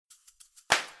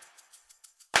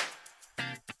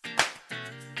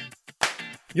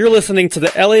You're listening to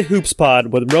the LA Hoops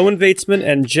Pod with Roman Vaitsman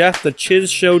and Jeff the Chiz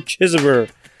Show Chizever.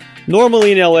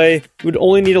 Normally in LA, we'd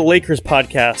only need a Lakers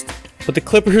podcast, but the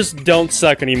Clippers don't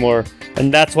suck anymore,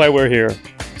 and that's why we're here,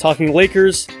 talking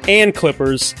Lakers and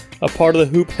Clippers, a part of the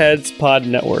Hoop Heads Pod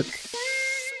Network.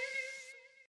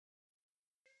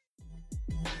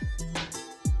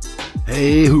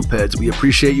 Hey Hoopheads, we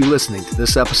appreciate you listening to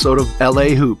this episode of LA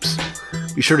Hoops.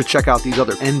 Be sure to check out these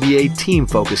other NBA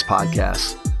team-focused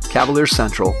podcasts: Cavalier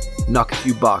Central, Nuck If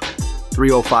You Buck,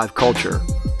 305 Culture,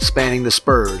 Spanning the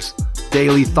Spurs,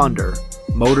 Daily Thunder,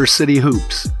 Motor City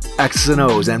Hoops, X's and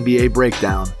O's NBA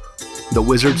Breakdown, The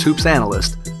Wizards Hoops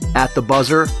Analyst, At the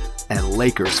Buzzer, and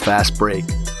Lakers Fast Break.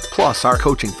 Plus our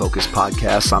coaching-focused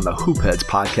podcasts on the Hoopheads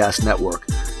Podcast Network,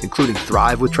 including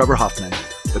Thrive with Trevor Huffman,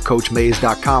 the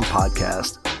CoachMaze.com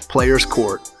podcast, Players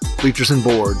Court, Bleachers and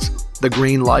Boards, The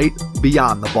Green Light,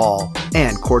 Beyond the Ball,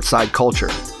 and Courtside Culture.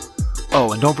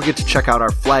 Oh, and don't forget to check out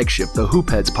our flagship, the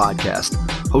Hoopheads podcast,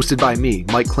 hosted by me,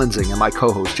 Mike Klinzing, and my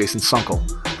co-host, Jason Sunkel,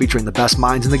 featuring the best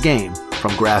minds in the game,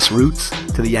 from grassroots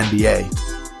to the NBA.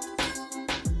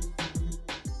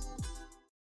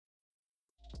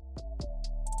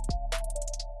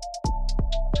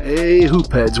 Hey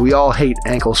Hoopheads, we all hate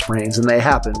ankle sprains, and they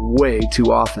happen way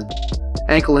too often.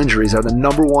 Ankle injuries are the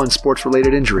number one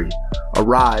sports-related injury.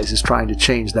 Arise is trying to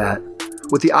change that.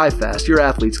 With the iFast, your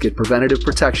athletes get preventative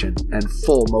protection and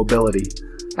full mobility.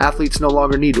 Athletes no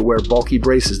longer need to wear bulky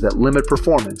braces that limit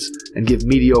performance and give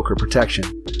mediocre protection.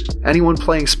 Anyone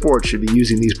playing sports should be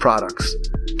using these products.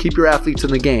 Keep your athletes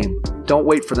in the game. Don't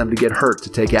wait for them to get hurt to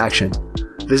take action.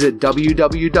 Visit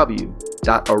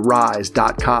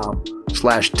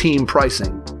www.arise.com/team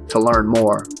pricing to learn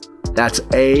more. That's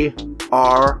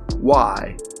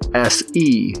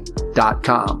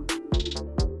ARYSE.com.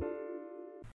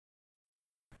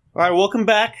 All right, welcome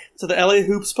back to the LA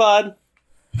Hoops Pod,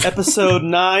 episode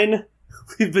 9.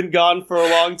 We've been gone for a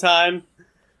long time.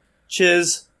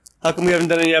 Chiz, how come we haven't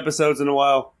done any episodes in a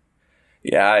while?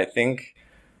 Yeah, I think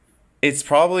it's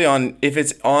probably on, if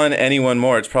it's on anyone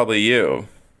more, it's probably you.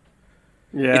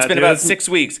 Yeah, it's been about 6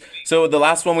 weeks. So the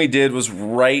last one we did was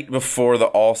right before the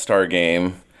All-Star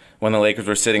game, when the Lakers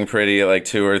were sitting pretty at like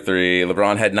 2 or 3.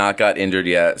 LeBron had not got injured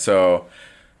yet, so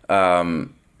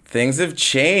things have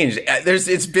changed.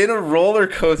 It's been a roller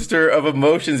coaster of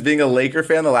emotions being a Laker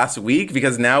fan the last week,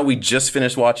 because now we just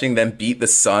finished watching them beat the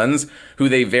Suns, who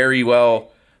they very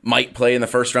well might play in the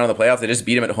first round of the playoffs. They just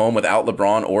beat them at home without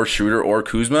LeBron or Schroeder or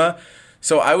Kuzma.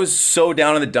 So I was so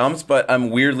down in the dumps, but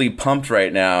I'm weirdly pumped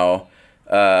right now.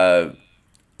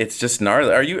 It's just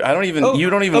gnarly. You don't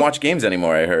even watch games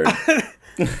anymore, I heard.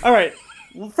 All right.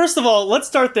 Well, first of all, let's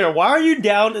start there. Why are you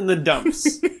down in the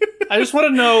dumps? I just want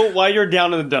to know why you're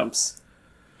down in the dumps.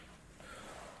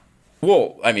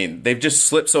 Well, I mean, they've just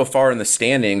slipped so far in the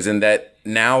standings, and that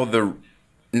now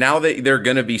that they're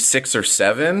going to be 6 or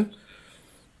 7.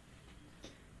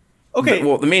 Okay.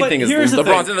 Well, the main thing is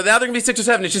LeBron's now they're going to be 6 or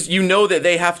 7. It's just, that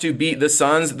they have to beat the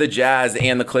Suns, the Jazz,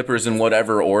 and the Clippers in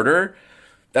whatever order.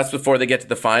 That's before they get to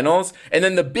the finals. And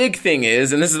then the big thing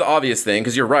is, and this is the obvious thing,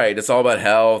 because you're right, it's all about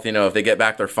health, if they get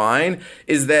back, they're fine,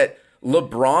 is that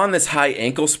LeBron, this high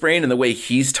ankle sprain, and the way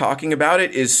he's talking about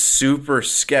it is super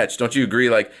sketch. Don't you agree?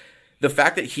 Like, the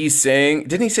fact that he's saying,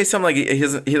 didn't he say something like he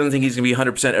doesn't think he's going to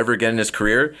be 100% ever again in his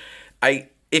career?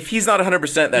 If he's not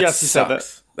 100%, that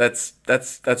sucks. That's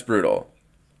brutal.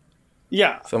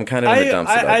 Yeah. So I'm kind of in the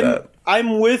dumps about that.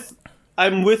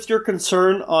 I'm with your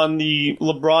concern on the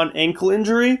LeBron ankle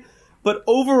injury, but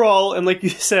overall, and like you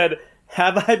said,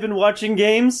 have I been watching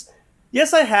games?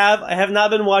 Yes, I have. I have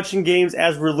not been watching games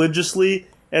as religiously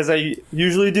as I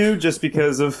usually do, just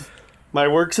because of my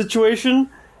work situation.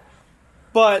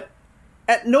 But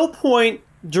at no point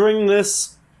during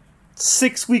this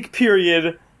 6-week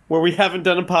period where we haven't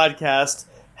done a podcast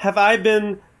have I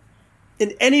been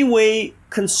in any way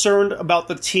concerned about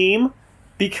the team.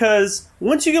 Because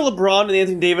once you get LeBron and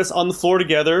Anthony Davis on the floor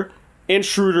together, and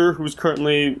Schroeder, who's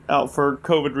currently out for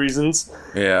COVID reasons,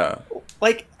 yeah,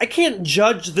 I can't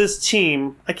judge this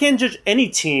team. I can't judge any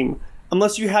team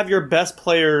unless you have your best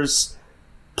players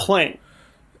playing.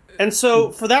 And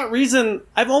so, for that reason,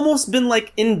 I've almost been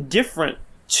indifferent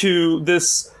to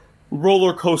this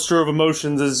roller coaster of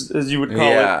emotions, as you would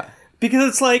call it. Because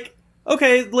it's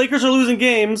okay, Lakers are losing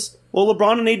games. Well,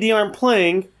 LeBron and AD aren't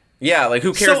playing. Yeah,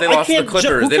 who cares? They lost to the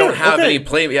Clippers. They don't have any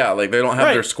play. Yeah, they don't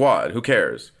have their squad. Who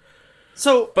cares?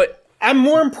 But I'm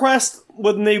more impressed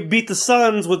when they beat the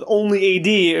Suns with only AD.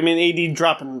 I mean, AD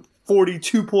dropping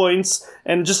 42 points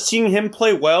and just seeing him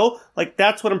play well.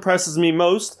 That's what impresses me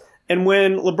most. And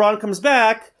when LeBron comes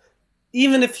back,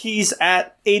 even if he's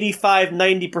at 85,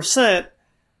 90%,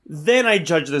 then I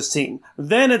judge this team.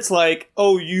 Then it's like,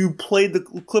 oh, you played the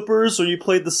Clippers, or you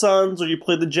played the Suns, or you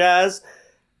played the Jazz,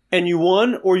 and you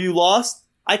won, or you lost.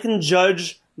 I can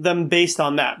judge them based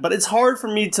on that. But it's hard for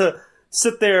me to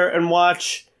sit there and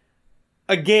watch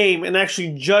a game and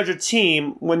actually judge a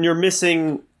team when you're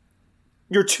missing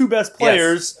your two best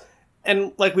players. Yes.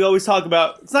 And like we always talk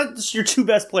about, it's not just your two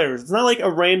best players. It's not like a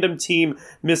random team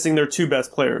missing their two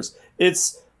best players.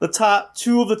 It's the top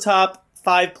two of the top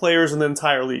 5 players in the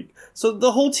entire league. So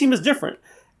the whole team is different.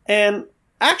 And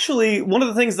actually, one of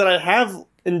the things that I have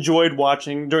enjoyed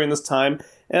watching during this time,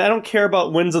 and I don't care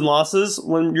about wins and losses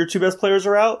when your two best players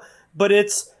are out, but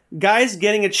it's guys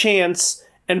getting a chance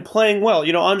and playing well.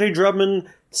 You know, Andre Drummond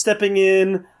stepping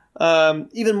in,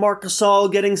 even Marc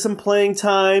Gasol getting some playing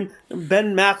time,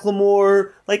 Ben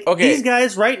McLemore. Like, these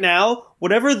guys right now,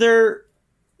 whatever they're...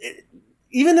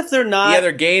 Even if they're not... Yeah,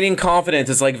 they're gaining confidence.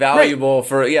 It's, like, valuable right.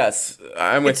 for... Yes,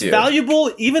 I'm with you. It's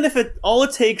valuable, even if all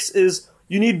it takes is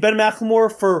you need Ben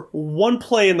McLemore for one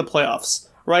play in the playoffs,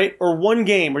 right? Or one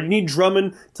game. Or you need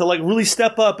Drummond to, like, really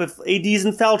step up if AD's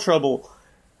in foul trouble.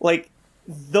 Like,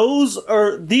 these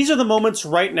are the moments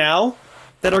right now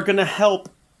that are going to help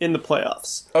in the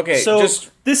playoffs. Okay, so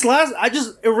I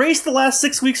just erased the last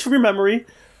 6 weeks from your memory.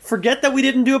 Forget that we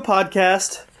didn't do a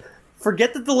podcast.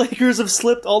 Forget that the Lakers have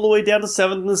slipped all the way down to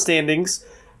 7th in the standings.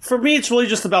 For me, it's really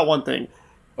just about one thing.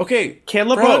 Okay, can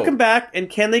LeBron come back, and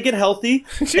can they get healthy?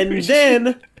 And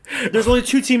then there's only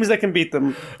 2 teams that can beat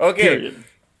them. Okay, period.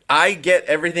 I get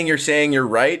everything you're saying. You're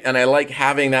right, and I like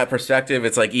having that perspective.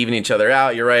 It's like even each other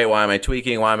out. You're right. Why am I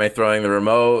tweaking? Why am I throwing the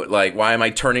remote? Like, why am I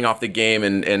turning off the game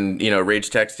and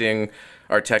rage texting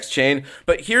our text chain?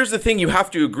 But here's the thing you have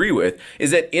to agree with,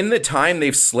 is that in the time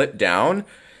they've slipped down,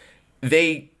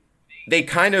 they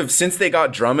kind of, since they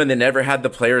got Drummond, they never had the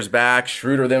players back.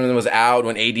 Schroeder then was out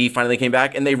when AD finally came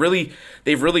back, and they've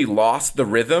really lost the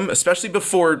rhythm, especially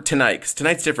before tonight, because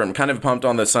tonight's different. I'm kind of pumped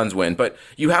on the Suns win, but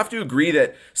you have to agree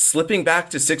that slipping back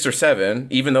to 6 or 7,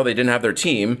 even though they didn't have their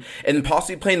team, and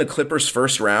possibly playing the Clippers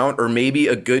first round, or maybe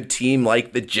a good team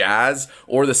like the Jazz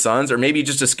or the Suns, or maybe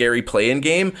just a scary play-in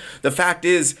game, the fact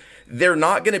is, they're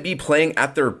not going to be playing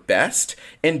at their best.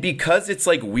 And because it's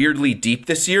like weirdly deep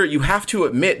this year, you have to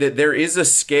admit that there is a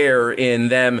scare in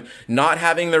them not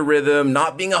having their rhythm,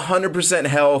 not being 100%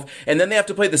 health. And then they have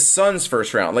to play the Suns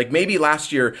first round. Like maybe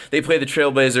last year they played the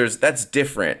Trailblazers. That's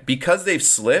different because they've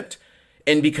slipped.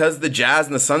 And because the Jazz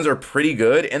and the Suns are pretty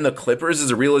good and the Clippers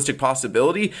is a realistic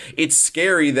possibility, it's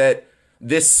scary that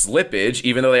this slippage,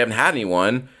 even though they haven't had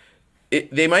anyone,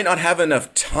 they might not have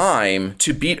enough time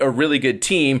to beat a really good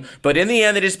team, but in the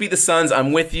end, they just beat the Suns.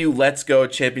 I'm with you. Let's go.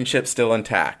 Championship still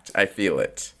intact. I feel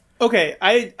it. Okay,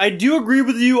 I do agree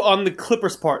with you on the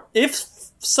Clippers part. If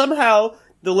somehow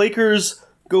the Lakers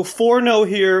go 4-0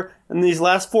 here in these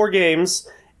last 4 games,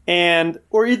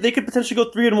 or they could potentially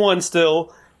go 3-1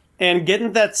 still, and get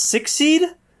into that 6 seed,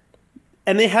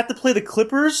 and they have to play the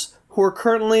Clippers, who are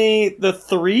currently the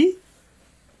 3,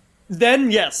 then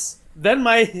yes, then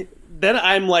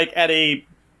I'm like at a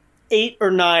 8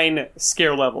 or 9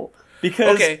 scare level,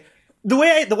 because the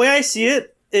way I see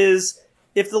it is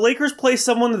if the Lakers play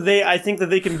someone that I think that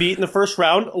they can beat in the first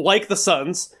round, like the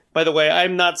Suns. By the way,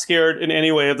 I'm not scared in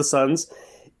any way of the Suns.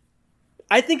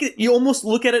 I think you almost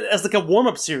look at it as like a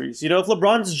warm-up series. You know, if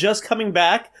LeBron's just coming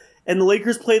back and the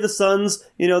Lakers play the Suns,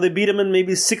 you know, they beat them in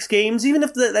maybe 6 games. Even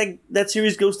if that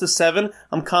series goes to 7,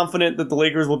 I'm confident that the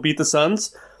Lakers will beat the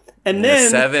Suns. And then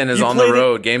 7 is on the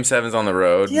road. Game 7's on the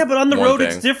road. Yeah, but on the road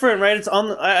it's different, right? It's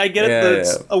on. I get it.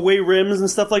 It's away rims and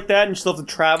stuff like that, and you still have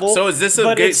to travel. So is this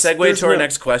a good segue to our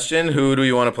next question? Who do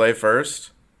you want to play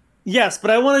first? Yes, but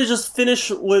I want to just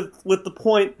finish with the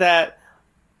point that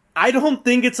I don't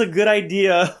think it's a good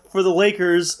idea for the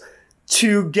Lakers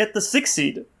to get the 6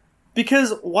 seed.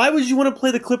 Because why would you want to play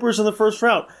the Clippers in the first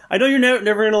round? I know you're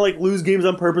never going to like lose games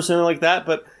on purpose or anything like that,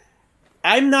 but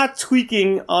I'm not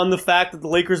tweaking on the fact that the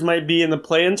Lakers might be in the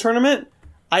play-in tournament.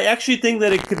 I actually think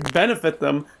that it could benefit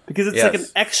them because it's like an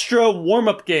extra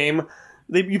warm-up game.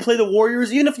 You play the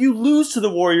Warriors. Even if you lose to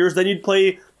the Warriors, then you'd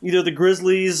play either the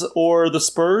Grizzlies or the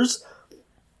Spurs.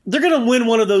 They're going to win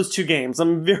one of those 2 games.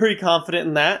 I'm very confident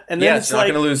in that. And then you're not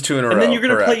going to lose 2 in a row. And then you're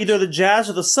going to play either the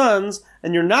Jazz or the Suns,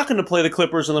 and you're not going to play the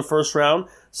Clippers in the first round.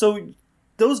 So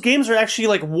those games are actually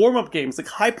like warm-up games, like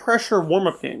high-pressure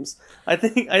warm-up games. I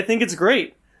think it's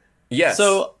great. Yes.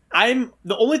 So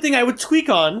the only thing I would tweak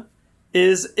on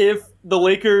is if the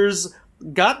Lakers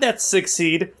got that 6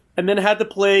 seed and then had to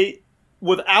play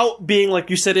without being, like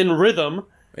you said, in rhythm.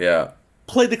 Yeah.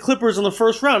 Play the Clippers in the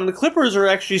first round. And the Clippers are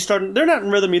actually starting. They're not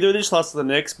in rhythm either. They just lost to the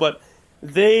Knicks, but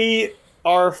they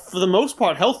are for the most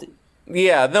part healthy.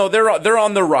 Yeah, no, they're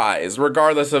on the rise,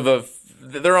 regardless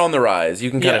they're on the rise. You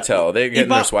can kind of tell. They're getting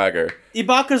their swagger.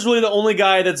 Ibaka's really the only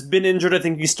guy that's been injured. I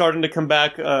think he's starting to come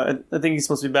back. I think he's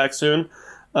supposed to be back soon.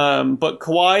 But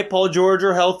Kawhi, Paul George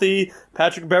are healthy.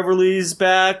 Patrick Beverley's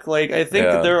back. Like, I think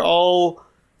they're all...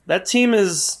 That team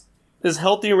is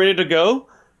healthy and ready to go.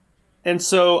 And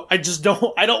so I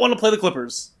don't want to play the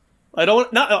Clippers. I do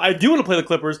want to play the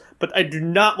Clippers, but I do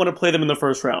not want to play them in the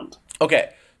first round.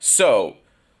 Okay, so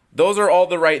those are all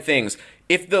the right things.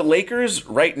 If the Lakers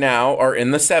right now are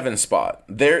in the 7 spot,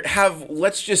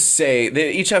 let's just say, they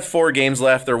each have 4 games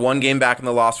left. They're 1 game back in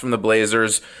the loss from the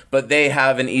Blazers, but they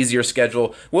have an easier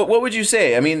schedule. What would you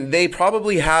say? I mean, they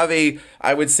probably have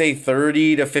I would say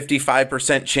 30 to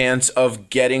 55% chance of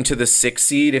getting to the 6th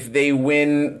seed. If they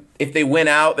win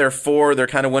out, they're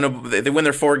kind of winnable. If they win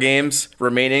their 4 games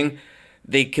remaining,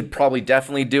 they could probably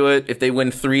definitely do it. If they win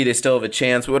 3, they still have a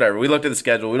chance. Whatever. We looked at the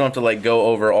schedule. We don't have to go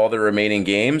over all the remaining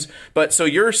games. But so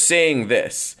you're saying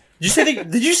this?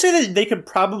 Did you say that they could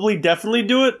probably definitely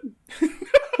do it?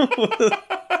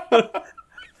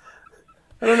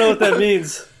 I don't know what that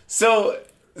means. So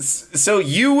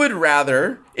you would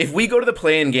rather, if we go to the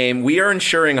play-in game, we are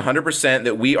ensuring 100%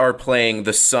 that we are playing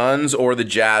the Suns or the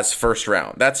Jazz first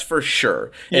round. That's for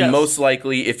sure. Yes. And most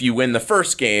likely, if you win the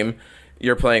first game,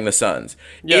 you're playing the Suns.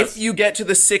 Yes. If you get to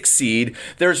the 6th seed,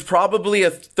 there's probably a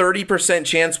 30%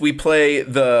 chance we play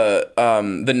the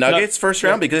Nuggets first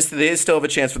round because they still have a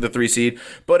chance for the 3 seed,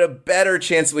 but a better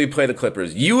chance that we play the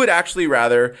Clippers. You would actually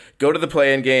rather go to the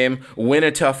play-in game, win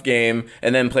a tough game,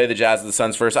 and then play the Jazz or the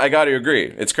Suns first. I got to agree.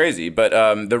 It's crazy, but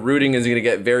the rooting is going to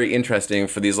get very interesting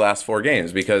for these last 4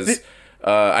 games because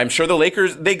I'm sure the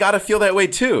Lakers, they got to feel that way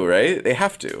too, right? They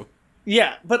have to.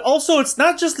 Yeah, but also it's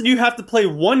not just that you have to play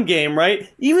 1 game, right?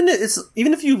 Even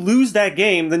if you lose that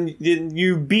game, then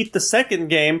you beat the second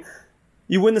game,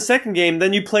 you win the second game,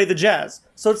 then you play the Jazz.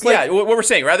 So it's like what we're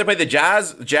saying, rather play the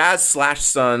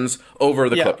Jazz/Suns over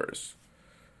the Clippers.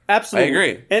 Absolutely, I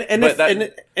agree.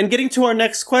 And getting to our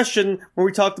next question, where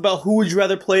we talked about who would you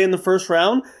rather play in the first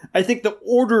round, I think the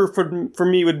order for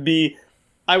me would be,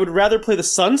 I would rather play the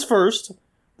Suns first,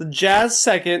 the Jazz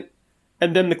second,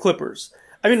 and then the Clippers.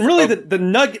 I mean, really, the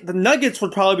Nuggets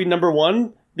would probably be number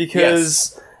 1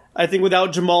 because I think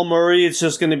without Jamal Murray, it's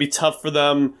just going to be tough for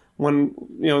them when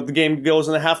the game goes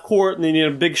in the half court and they need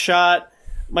a big shot.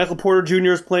 Michael Porter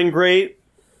Jr. is playing great.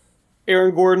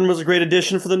 Aaron Gordon was a great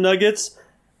addition for the Nuggets,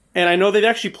 and I know they've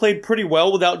actually played pretty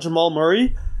well without Jamal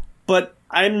Murray. But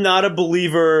I'm not a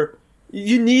believer.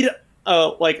 You need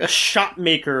a shot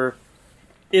maker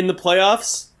in the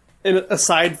playoffs,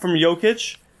 aside from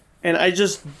Jokic, and I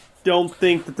just don't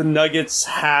think that the Nuggets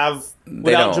have,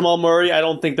 without Jamal Murray, I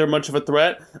don't think they're much of a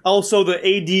threat. Also, the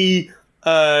AD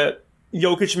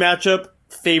Jokic matchup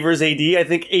favors AD. I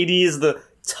think AD is the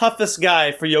toughest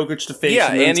guy for Jokic to face.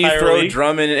 Yeah, in the and you entire throw league.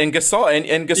 Drummond and Gasol,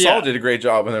 and Gasol did a great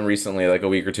job on them recently, like a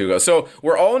week or 2 ago. So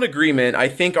we're all in agreement. I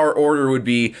think our order would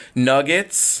be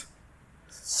Nuggets,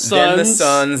 then the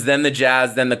Suns, then the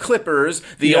Jazz, then the Clippers.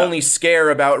 The only scare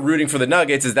about rooting for the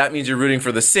Nuggets is that means you're rooting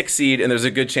for the 6th seed, and there's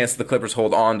a good chance that the Clippers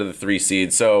hold on to the 3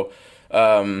 seed. So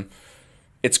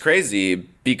it's crazy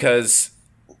because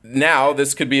now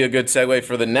this could be a good segue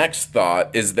for the next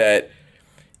thought, is that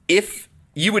if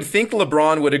you would think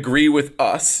LeBron would agree with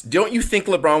us, don't you think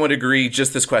LeBron would agree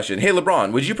just this question? Hey,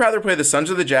 LeBron, would you rather play the Suns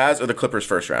or the Jazz or the Clippers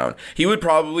first round? He would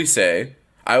probably say,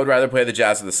 I would rather play the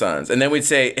Jazz or the Suns. And then we'd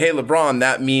say, hey, LeBron,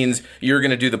 that means you're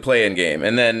going to do the play-in game.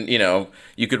 And then,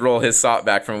 you could roll his thought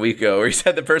back from a week ago where he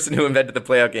said the person who invented the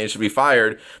playout game should be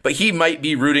fired, but he might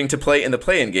be rooting to play in the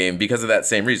play-in game because of that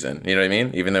same reason. You know what I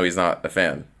mean? Even though he's not a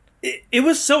fan. It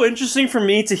was so interesting for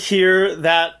me to hear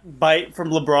that bite from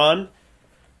LeBron.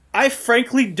 I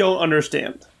frankly don't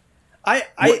understand. Why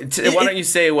don't you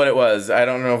say what it was? I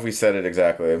don't know if we said it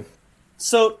exactly.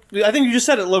 So, I think you just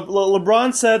said it.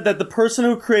 LeBron said that the person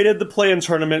who created the play-in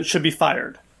tournament should be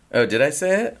fired. Oh, did I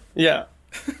say it? Yeah.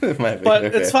 It might be. But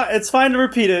Okay. it's fine to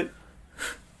repeat it.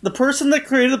 The person that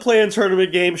created the play-in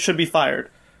tournament game should be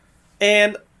fired.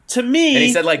 And to me... And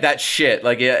he said that shit.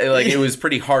 It was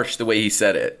pretty harsh the way he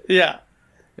said it. Yeah.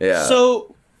 Yeah.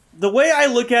 So, the way I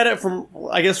look at it from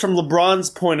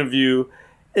LeBron's point of view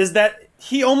is that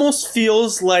he almost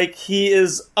feels like he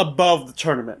is above the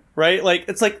tournament, right?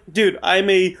 It's like, dude, I'm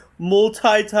a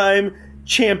multi-time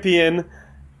champion,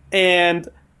 and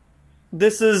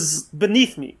this is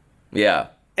beneath me. Yeah.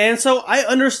 And so I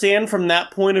understand from that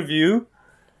point of view,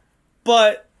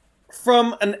 but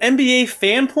from an NBA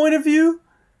fan point of view,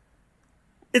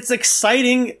 it's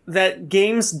exciting that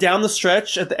games down the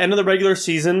stretch at the end of the regular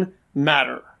season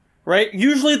matter, right?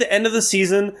 Usually at the end of the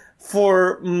season,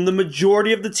 for the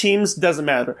majority of the teams, doesn't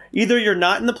matter. Either you're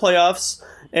not in the playoffs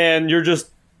and you're just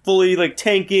fully like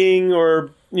tanking,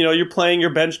 or you're playing your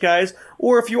bench guys,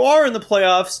 or if you are in the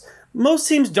playoffs, most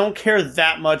teams don't care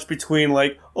that much between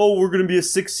like, oh, we're going to be a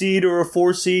 6 seed or a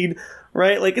 4 seed,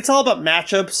 right? Like, it's all about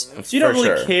matchups, so you don't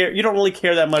really care. You don't really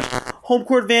care that much. Home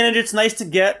court advantage, it's nice to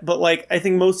get, but like, I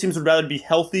think most teams would rather be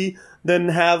healthy than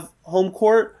have home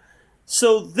court.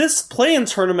 So this play-in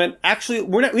tournament, actually,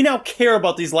 we now care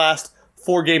about these last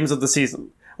 4 games of the season.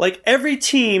 Like, every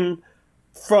team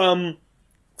from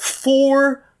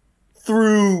 4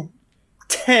 through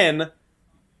 10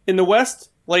 in the West,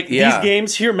 like, these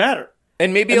games here matter.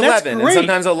 And maybe 11, and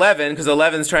sometimes 11, because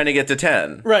 11's trying to get to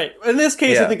 10. Right. In this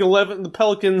case, I think 11, the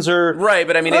Pelicans are... Right,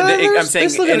 but I mean, I'm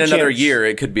saying in another year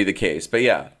it could be the case, but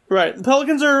yeah. Right. The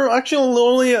Pelicans are actually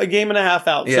only a game and a half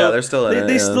out. Yeah, so they're still in it.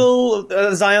 They still...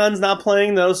 Zion's not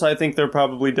playing, though, so I think they're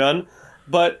probably done.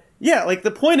 But, yeah, like,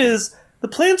 the point is, the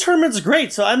play-in tournament's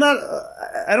great, so I'm not...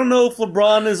 I don't know if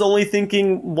LeBron is only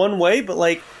thinking one way, but,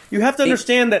 like, you have to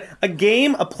understand that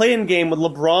a play-in game with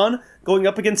LeBron going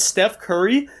up against Steph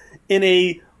Curry in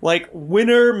a, like,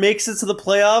 winner makes it to the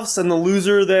playoffs and the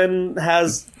loser then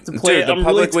has to play the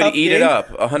public would eat it up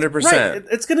 100%. Right.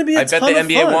 It's going to be a ton of fun. I bet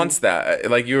the NBA wants that.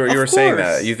 Like you were saying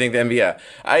that. You think the NBA...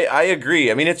 I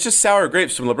agree. I mean, it's just sour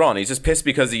grapes from LeBron. He's just pissed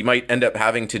because he might end up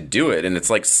having to do it, and it's,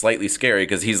 like, slightly scary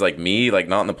because he's like me, like,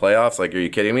 not in the playoffs. Like, are you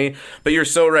kidding me? But you're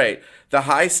so right. The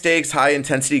high-stakes,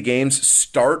 high-intensity games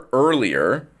start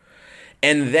earlier,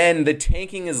 and then the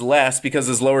tanking is less because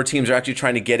those lower teams are actually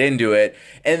trying to get into it.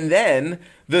 And then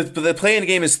the play-in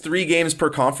game is 3 games per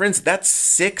conference. That's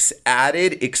 6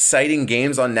 added exciting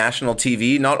games on national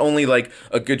TV. Not only like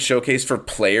a good showcase for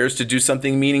players to do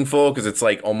something meaningful because it's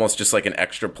like almost just like an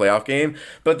extra playoff game,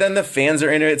 but then the fans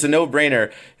are in it. It's a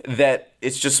no-brainer that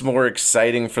it's just more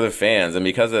exciting for the fans. And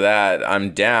because of that,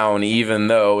 I'm down, even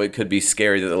though it could be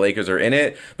scary that the Lakers are in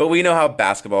it. But we know how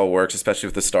basketball works, especially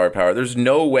with the star power. There's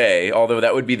no way, although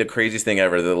that would be the craziest thing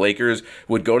ever, the Lakers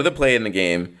would go to the play in the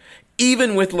game,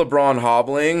 even with LeBron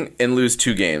hobbling, and lose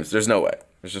 2 games. There's no way.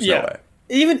 There's just no way.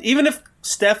 Even if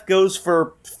Steph goes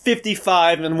for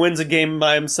 55 and wins a game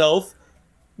by himself,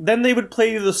 then they would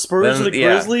play the Spurs or the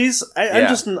Grizzlies.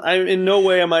 I'm in no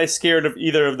way am I scared of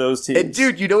either of those teams. And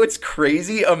dude, you know what's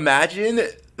crazy? Imagine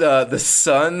the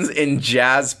Suns and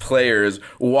Jazz players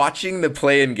watching the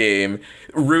play-in game,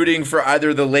 rooting for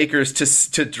either the Lakers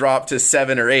to drop to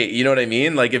 7 or 8. You know what I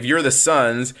mean? Like, if you're the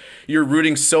Suns, you're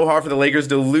rooting so hard for the Lakers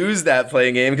to lose that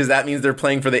play-in game because that means they're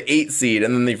playing for the 8 seed,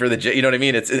 and then for the you know what I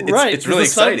mean? It's really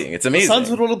exciting. It's amazing. The Suns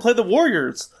would want to play the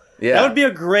Warriors. Yeah, that would be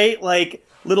a great like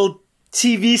little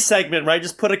TV segment, right?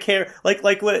 Just put a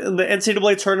like in the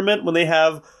NCAA tournament when they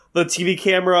have the TV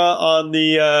camera on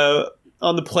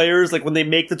the players, like when they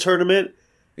make the tournament,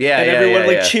 and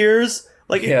everyone cheers.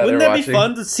 Like, wouldn't that be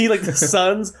fun to see like the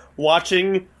Suns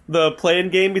watching the play-in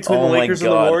game between the Lakers and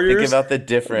the Warriors? Think about the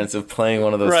difference of playing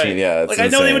one of those teams. Yeah, it's like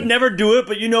insane. I know they would never do it,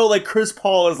 but like Chris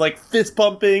Paul is like fist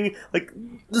bumping. Like,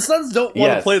 the Suns don't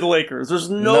want to play the Lakers. There's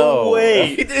no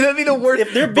way. That'd be the worst.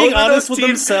 If they're being honest with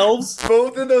themselves.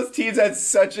 Both of those teams had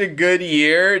such a good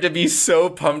year to be so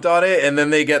pumped on it, and then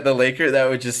they get the Lakers. That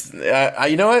would just...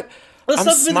 you know what? I'm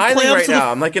smiling right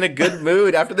now. I'm like in a good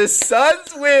mood after this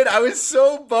Suns win. I was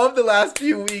so bummed the last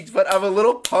few weeks, but I'm a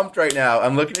little pumped right now.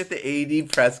 I'm looking at the AD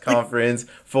press conference.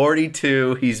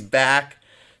 42. He's back.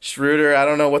 Schroeder, I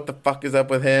don't know what the fuck is up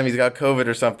with him. He's got COVID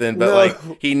or something, but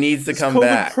he needs to come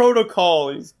back. COVID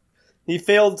protocol. He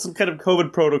failed some kind of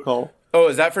COVID protocol. Oh,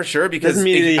 is that for sure? Because doesn't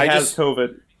mean he has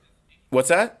COVID. What's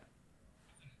that?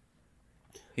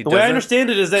 The way I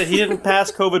understand it is that he didn't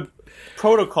pass COVID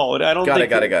protocol. I don't think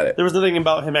got it. There was nothing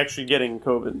about him actually getting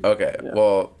COVID. Okay,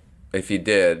 well, if he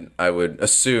did, I would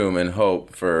assume and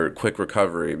hope for quick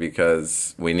recovery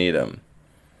because we need him.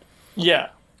 Yeah.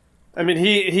 I mean,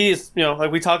 he's,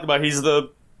 like we talked about, he's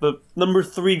the number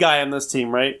 3 guy on this team,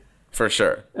 right? For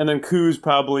sure. And then Kuz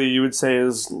probably, you would say,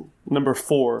 is number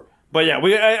 4. But yeah,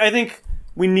 I think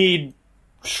we need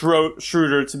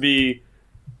Schroeder to be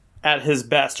at his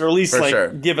best, or at least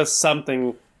give us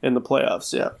something in the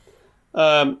playoffs,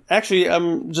 Actually,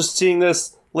 I'm just seeing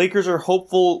this. Lakers are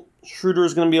hopeful Schroeder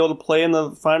is going to be able to play in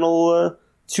the final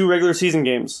 2 regular season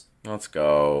games. Let's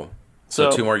go. So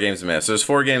 2 more games to miss. So there's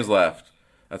 4 games left.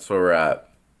 That's where we're at.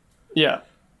 Yeah.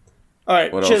 All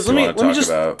right, what Chiz, else do you want to talk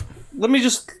about? Let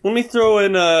me throw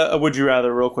in a would you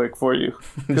rather real quick for you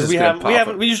because we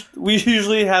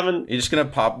usually haven't. You're just gonna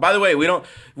pop. By the way, we don't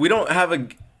have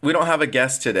a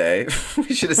guest today.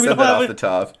 We should have said that off the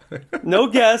top. No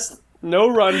guest. No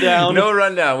rundown. No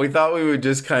rundown. We thought we would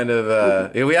just kind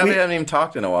of. We haven't even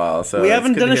talked in a while, so we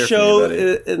haven't done a show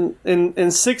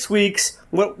in 6 weeks.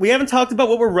 We haven't talked about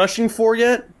what we're rushing for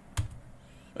yet.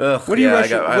 Ugh, what are you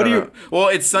rushing? Well,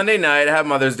 it's Sunday night. I have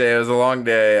Mother's Day. It was a long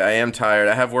day. I am tired.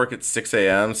 I have work at 6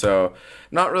 a.m., so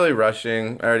not really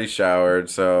rushing. I already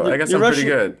showered, so I guess I'm pretty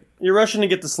good. You're rushing to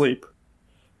get to sleep.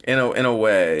 In a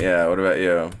way, yeah. What about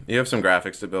you? You have some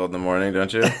graphics to build in the morning,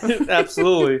 don't you?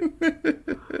 Absolutely.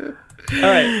 All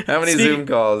right. How many Zoom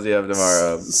calls do you have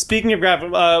tomorrow? Speaking of graphics,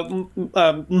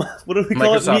 what do we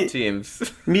call it? Microsoft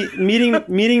Teams.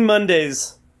 Meeting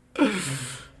Mondays.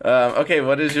 Okay,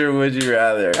 what is your would you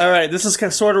rather? All right, this is kind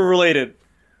of sort of related.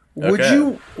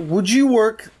 Would you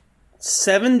work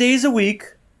 7 days a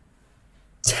week,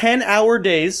 10-hour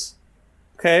days,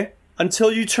 okay,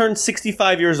 until you turn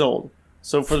 65 years old?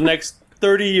 So for the next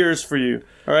 30 years for you,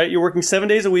 all right? You're working 7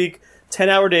 days a week,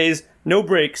 10-hour days, no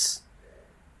breaks,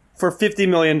 for $50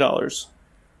 million.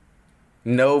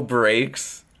 No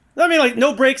breaks? I mean, like,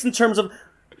 no breaks in terms of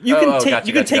you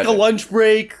can take a lunch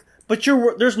break, but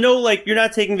there's no, you're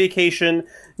not taking vacation.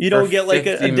 You don't get,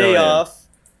 a day off.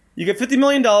 You get $50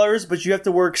 million, but you have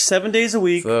to work 7 days a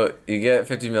week. So you get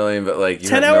 $50 million, but, you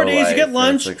 10-hour days, you get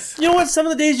lunch. You know what? Some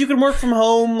of the days you can work from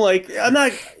home. I'm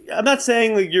not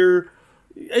saying,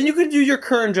 and you can do your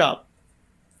current job.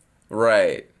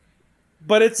 Right.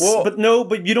 But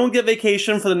but you don't get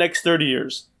vacation for the next 30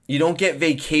 years. You don't get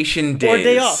vacation days. Or a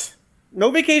day off.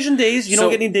 No vacation days. You don't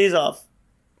get any days off.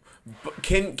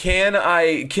 Can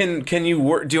you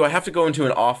work? Do I have to go into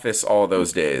an office all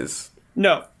those days?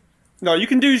 No, you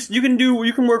can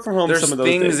work from home. There's some of those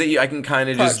things days. that I can kind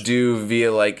of just do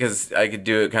via because I could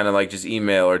do it kind of just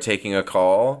email or taking a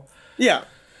call. Yeah.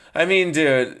 I mean,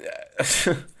 dude,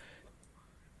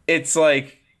 it's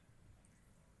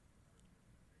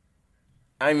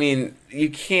you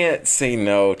can't say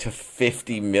no to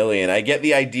 $50 million. I get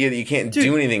the idea that you can't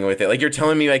do anything with it. You're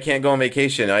telling me I can't go on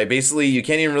vacation. You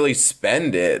can't even really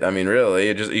spend it. I mean, really,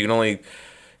 you can only.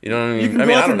 You know what I mean? You can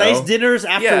go out to nice dinners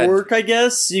after work, I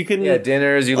guess. You can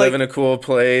dinners. You live in a cool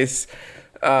place.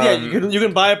 You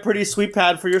can buy a pretty sweet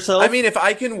pad for yourself. I mean, you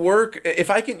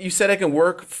said I can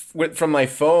work from my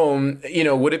phone.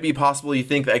 Would it be possible? You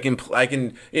think that I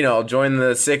can join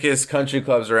the sickest country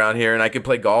clubs around here, and I could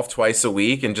play golf twice a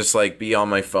week and just be on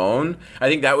my phone? I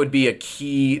think that would be a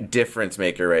key difference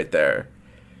maker right there.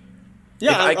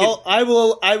 Yeah, I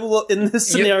will in this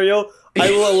scenario.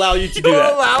 I will allow you to do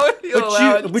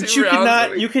that. But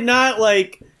you cannot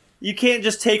you can't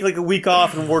just take a week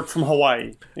off and work from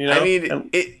Hawaii. I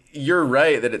mean, you're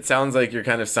right that it sounds like you're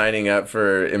kind of signing up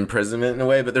for imprisonment in a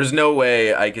way, but there's no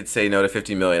way I could say no to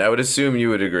 $50 million. I would assume you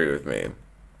would agree with me.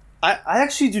 I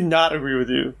actually do not agree with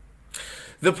you.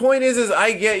 The point is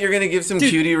I get you're going to give some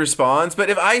cutie response,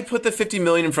 but if I put the $50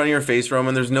 million in front of your face,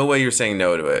 Roman, there's no way you're saying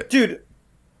no to it. Dude,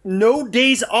 no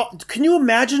days off. Can you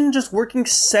imagine just working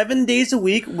 7 days a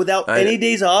week without any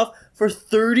days off? For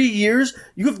 30 years,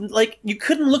 you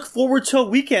couldn't look forward to a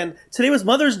weekend. Today was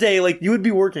Mother's Day. You would be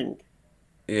working.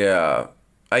 Yeah,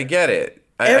 I get it.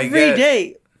 Every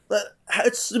day.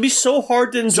 It'd be so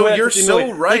hard to enjoy. So you're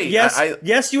so right.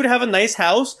 Yes, you would have a nice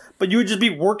house, but you would just be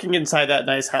working inside that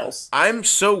nice house. I'm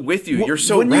so with you. You're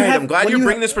so right. I'm glad you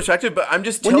bring this perspective, but I'm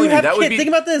just telling you that would be. Think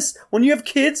about this. When you have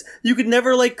kids, you could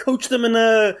never coach them in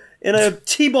a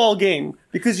t-ball game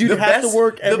because you'd have to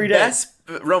work every day.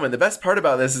 Roman, the best part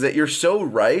about this is that you're so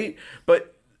right,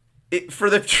 but for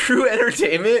the true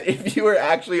entertainment, if you were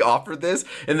actually offered this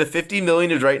and the $50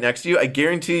 million is right next to you, I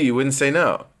guarantee you wouldn't say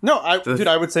no. No, I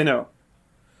would say no.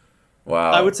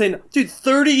 Wow. I would say no. Dude,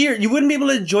 30 years. You wouldn't be able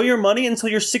to enjoy your money until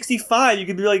you're 65. You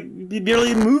could be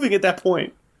barely moving at that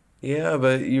point. Yeah,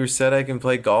 but you said I can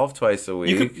play golf twice a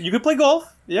week. You could play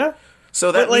golf, yeah.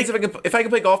 So that means if I can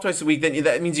play golf twice a week, then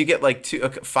that means you get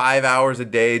 5 hours a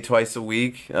day twice a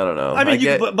week. I don't know. I mean,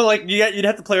 you'd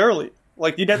have to play early.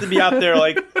 You'd have to be out there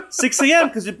 6 a.m.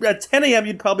 because at 10 a.m.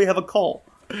 you'd probably have a call.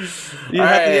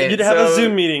 You'd have a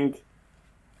Zoom meeting.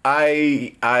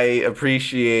 I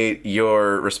appreciate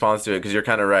your response to it because you're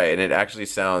kind of right, and it actually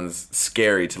sounds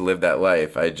scary to live that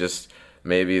life.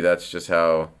 Maybe that's just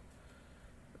how.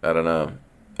 I don't know.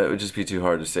 It would just be too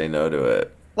hard to say no to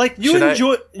it.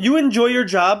 You enjoy your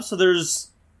job, so there's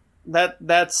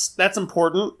that's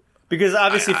important because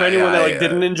obviously for anyone that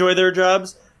didn't enjoy their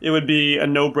jobs, it would be a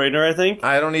no-brainer. I think.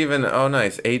 I don't even. Oh,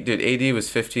 nice. AD was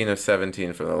 15 of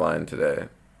 17 from the line today.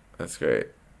 That's great.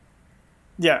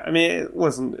 Yeah, I mean,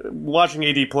 listen, watching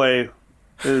AD play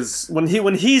is when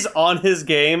he's on his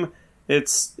game,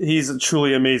 he's a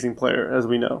truly amazing player, as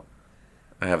we know.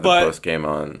 I have the post game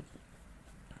on.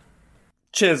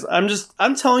 Chiz,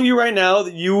 I'm telling you right now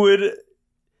that you would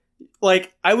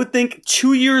like I would think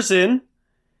 2 years in,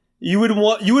 you would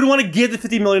want to give the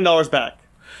 $50 million back.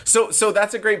 So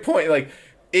that's a great point. Like,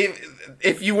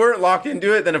 if you weren't locked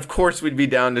into it, then of course we'd be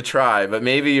down to try. But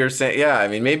maybe you're saying, yeah, I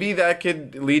mean, maybe that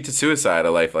could lead to suicide,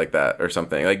 a life like that, or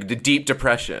something like the deep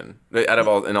depression.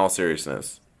 In all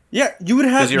seriousness. Yeah, you would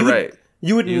have. Because you're right.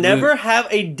 You would never have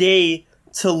a day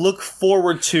to look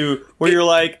forward to where you're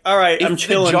like, all right, I'm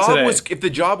chilling today. If the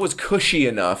job was cushy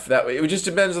enough, that it just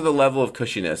depends on the level of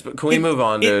cushiness. But can we move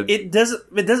on to? It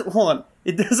doesn't. Hold on.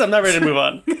 It does. I'm not ready to move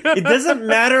on. It doesn't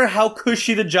matter how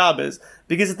cushy the job is,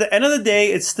 because at the end of the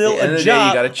day, it's still a job.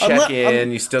 You got to check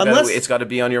in. You still got. It's got to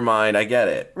be on your mind. I get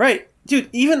it. Right, dude.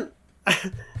 Even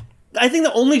I think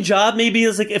the only job maybe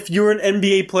is like if you're an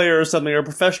NBA player or something, or a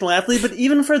professional athlete. But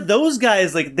even for those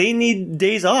guys, like they need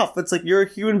days off. It's like you're a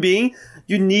human being.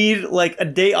 You need like a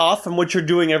day off from what you're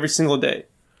doing every single day.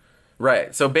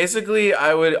 Right. So basically,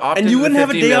 I would opt into the $50 million. And you wouldn't have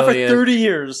a day off for 30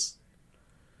 years.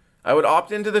 I would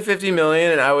opt into the $50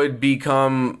 million, and I would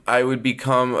become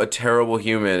a terrible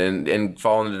human and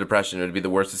fall into depression. It would be the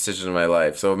worst decision of my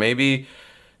life. So maybe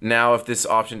now, if this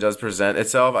option does present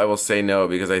itself, I will say no,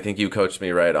 because I think you coached me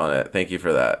right on it. Thank you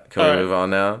for that. Can we move on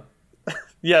now?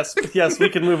 Yes, we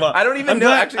can move on. I don't even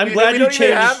know. Actually, I'm glad you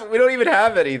changed. We don't even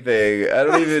have anything.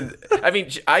 I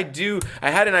mean, I do. I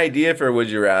had an idea for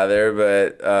Would You Rather,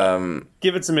 but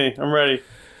give it to me. I'm ready.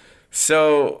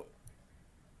 So,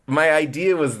 my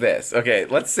idea was this. Okay,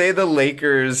 let's say the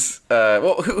Lakers.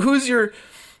 Who's your?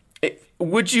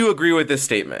 Would you agree with this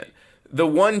statement? The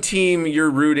one team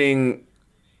you're rooting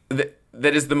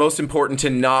that is the most important to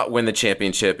not win the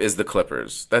championship is the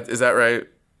Clippers. Is that right?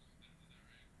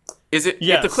 Is it?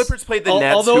 Yes. If the Clippers played the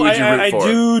Nets, who would you root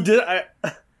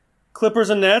for? Clippers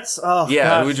and Nets? Oh, yeah,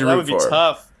 gosh, who would you root for? That would be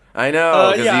tough. I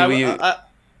know.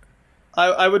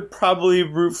 I would probably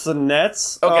root for the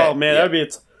Nets. Okay. Oh, man, that would be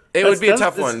it would be a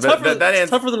tough one. It's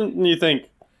tougher than you think.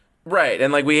 Right,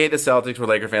 and like we hate the Celtics, we're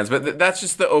Laker fans, but that's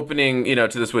just the opening,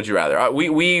 to this Would You Rather.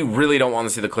 We really don't want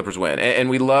to see the Clippers win, and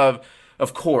we love,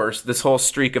 of course, this whole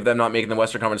streak of them not making the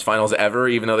Western Conference Finals ever,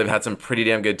 even though they've had some pretty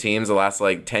damn good teams the last,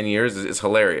 10 years, is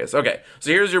hilarious. Okay, so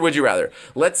here's your Would You Rather.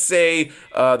 Let's say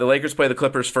the Lakers play the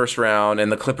Clippers first round,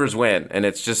 and the Clippers win, and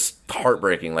it's just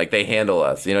heartbreaking. Like, they handle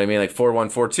us, you know what I mean? Like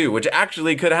 4-1, 4-2, which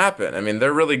actually could happen. I mean,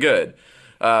 they're really good.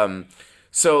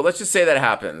 So let's just say that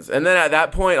happens. And then at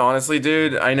that point, honestly,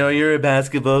 dude, I know you're a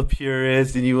basketball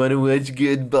purist and you want to watch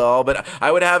good ball, but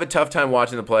I would have a tough time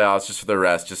watching the playoffs just for the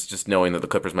rest, just knowing that the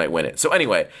Clippers might win it. So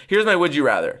anyway, here's my Would You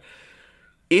Rather.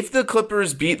 If the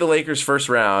Clippers beat the Lakers first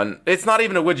round, it's not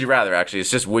even a Would You Rather, actually.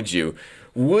 It's just would you.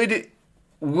 Would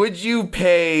you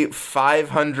pay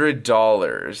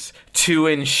 $500 to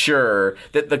ensure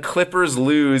that the Clippers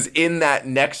lose in that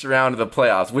next round of the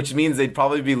playoffs, which means they'd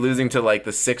probably be losing to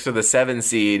the 6 or the 7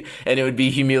 seed, and it would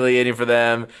be humiliating for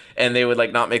them, and they would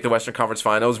not make the Western Conference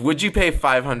Finals? Would you pay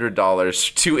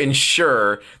 $500 to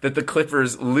ensure that the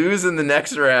Clippers lose in the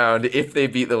next round if they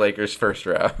beat the Lakers first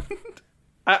round?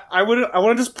 I want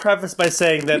to just preface by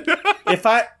saying that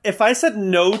if I said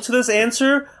no to this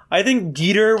answer, I think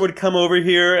Dieter would come over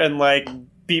here and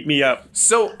beat me up.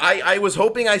 So I was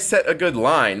hoping I set a good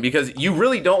line, because you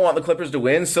really don't want the Clippers to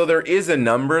win, so there is a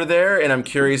number there, and I'm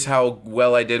curious how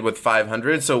well I did with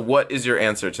 500. So what is your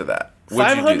answer to that?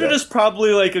 500 is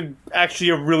probably actually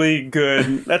a really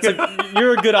good.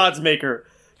 You're a good odds maker.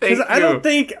 Because I don't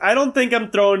think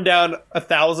I'm throwing down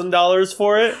 $1,000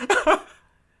 for it.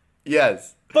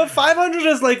 Yes. But 500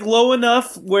 is low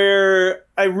enough where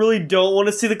I really don't want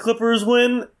to see the Clippers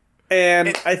win,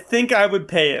 and I think I would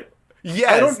pay it.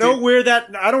 Yes. I don't know where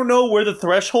the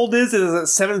threshold is. Is it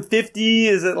 750?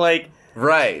 Is it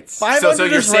right. 500 so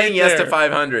you're saying yes to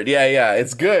 500. Yeah,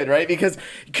 it's good, right? Because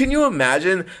can you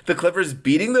imagine the Clippers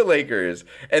beating the Lakers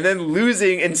and then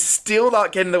losing and still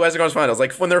not getting the Western Conference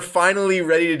Finals? When they're finally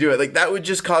ready to do it, that would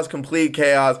just cause complete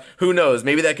chaos. Who knows?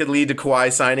 Maybe that could lead to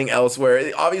Kawhi signing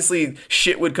elsewhere. Obviously,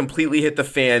 shit would completely hit the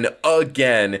fan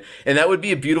again, and that would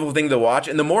be a beautiful thing to watch.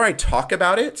 And the more I talk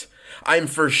about it, I'm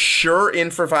for sure in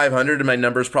for 500, and my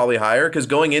number's probably higher, because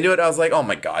going into it, I was like, oh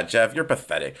my God, Jeff, you're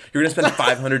pathetic. You're going to spend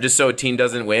 500 just so a team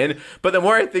doesn't win. But the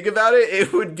more I think about it,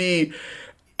 it would be,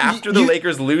 after the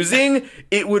Lakers losing,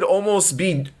 it would almost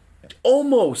be,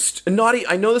 naughty.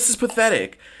 I know this is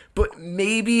pathetic, but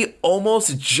maybe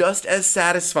almost just as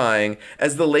satisfying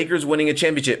as the Lakers winning a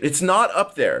championship. It's not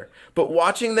up there, but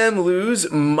watching them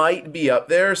lose might be up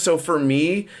there. So for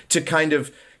me to kind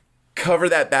of cover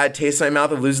that bad taste in my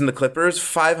mouth of losing the Clippers,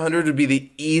 500 would be the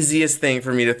easiest thing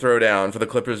for me to throw down for the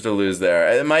Clippers to lose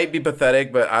there. It might be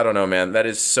pathetic, but I don't know, man. That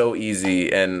is so easy,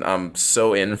 and I'm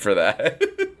so in for that.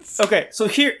 Okay, so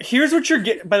here's what you're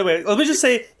getting. By the way, let me just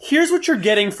say, here's what you're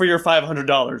getting for your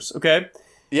 $500. Okay.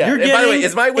 Yeah. You're And by the way,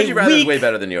 is my Would You Rather way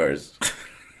better than yours?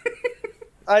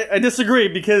 I disagree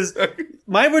because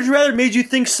my Would You Rather made you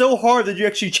think so hard that you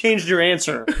actually changed your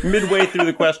answer midway through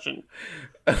the question.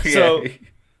 Okay. So,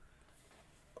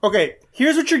 okay,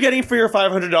 here's what you're getting for your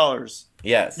 $500.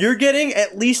 Yes. You're getting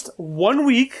at least 1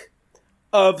 week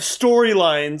of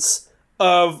storylines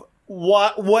of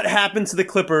what happened to the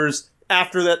Clippers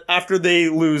after they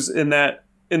lose in that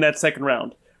second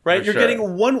round. Right? For You're sure. getting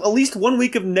at least 1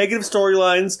 week of negative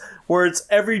storylines where it's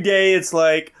every day it's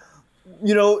like,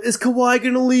 you know, is Kawhi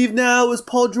going to leave now? Is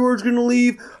Paul George going to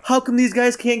leave? How come these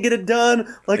guys can't get it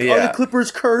done? Like, are the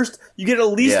Clippers cursed? You get at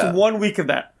least 1 week of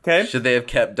that, okay? Should they have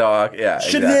kept Doc? Yeah,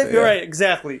 Should they have? Right,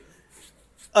 exactly.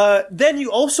 Then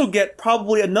you also get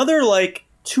probably another, like,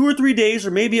 2 or 3 days or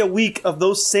maybe a week of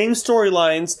those same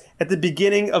storylines at the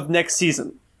beginning of next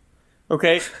season.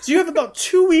 Okay? So you have about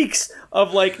 2 weeks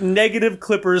of, like, negative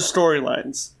Clippers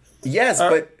storylines. Yes,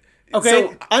 but... Okay,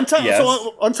 so, on top yes.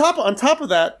 so on top of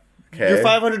that, your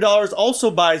 $500 also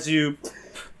buys you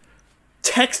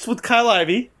text with Kyle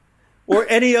Ivey or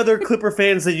any other Clipper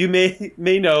fans that you may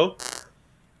know,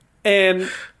 and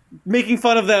making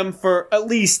fun of them for at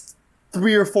least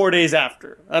 3 or 4 days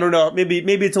after. I don't know. Maybe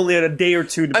it's only at a day or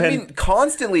two. I mean,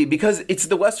 constantly, because it's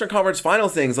the Western Conference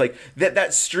Finals things. Like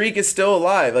that streak is still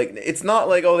alive. Like it's not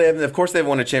like, oh, they haven't. Of course, they've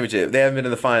won a championship. They haven't been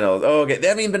in the finals. Oh, okay, they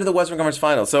haven't even been to the Western Conference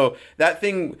Finals. So that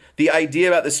thing, the idea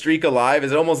about the streak alive,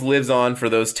 is it almost lives on for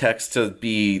those texts to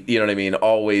be, you know what I mean,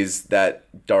 always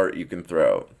that dart you can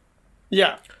throw.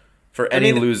 Yeah. For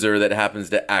any loser that happens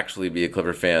to actually be a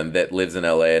Clipper fan that lives in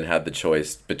LA and had the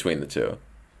choice between the two.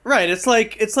 Right, it's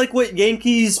like what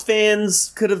Yankees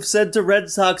fans could have said to Red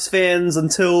Sox fans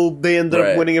until they ended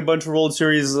up winning a bunch of World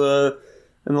Series in the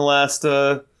last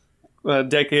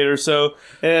decade or so.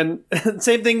 And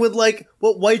same thing with like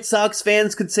what White Sox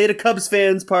fans could say to Cubs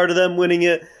fans prior to them winning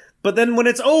it. But then when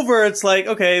it's over, it's like,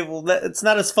 okay, well, it's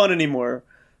not as fun anymore.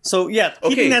 So yeah,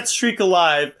 keeping that streak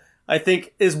alive, I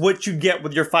think, is what you get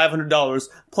with your $500,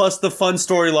 plus the fun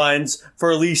storylines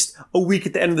for at least a week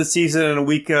at the end of the season and a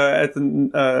week at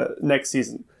the next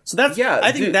season. So that's,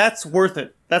 I think that's worth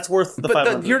it. That's worth the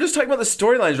 $500. You're just talking about the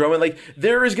storylines, Roman. Like,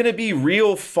 there is going to be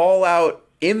real fallout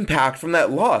impact from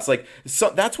that loss. Like, so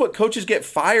that's what coaches get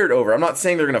fired over. I'm not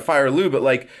saying they're going to fire Lou, but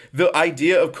like the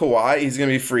idea of Kawhi, he's going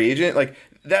to be a free agent, like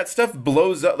that stuff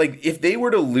blows up. Like, if they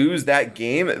were to lose that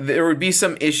game, there would be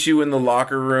some issue in the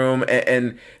locker room,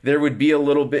 and there would be a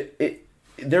little bit.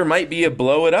 There might be a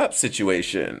blow it up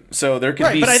situation. So there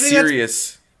could be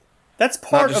serious. That's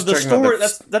part of the story.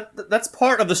 That's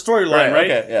part of the storyline,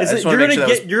 right? Okay, yeah. Is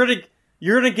that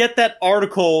you're gonna get that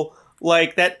article,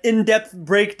 like that in-depth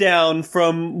breakdown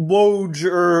from Woj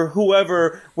or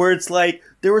whoever, where it's like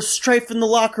there was strife in the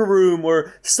locker room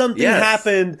or something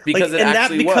happened, because like, it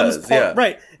actually was,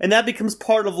 right, and that becomes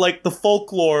part of like the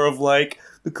folklore of like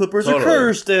the Clippers are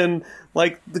cursed and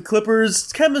like the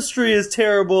Clippers' chemistry is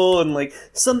terrible and like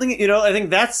something. You know, I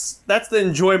think that's the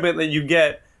enjoyment that you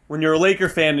get when you're a Laker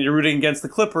fan and you're rooting against the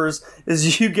Clippers,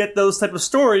 is you get those type of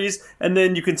stories and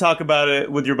then you can talk about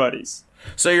it with your buddies.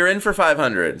 So you're in for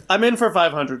 500. I'm in for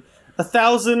 500.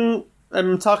 1,000.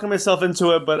 I'm talking myself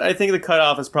into it, but I think the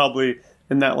cutoff is probably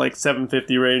in that like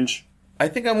 750 range. I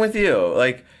think I'm with you.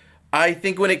 Like, I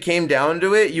think when it came down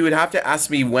to it, you would have to ask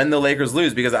me when the Lakers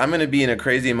lose, because I'm going to be in a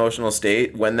crazy emotional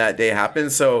state when that day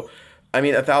happens. So, I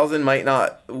mean, 1,000 might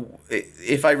not.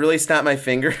 If I really snap my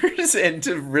fingers and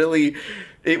to really,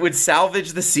 it would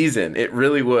salvage the season. It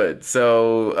really would.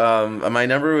 So my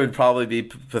number would probably be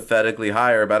pathetically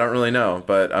higher, but I don't really know.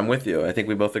 But I'm with you. I think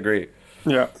we both agree.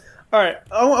 Yeah. All right.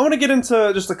 I want to get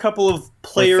into just a couple of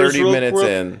players. 30 minutes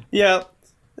in. Yeah.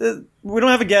 We don't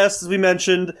have a guest, as we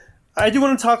mentioned. I do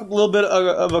want to talk a little bit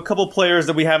of a couple players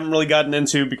that we haven't really gotten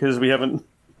into because we haven't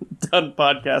done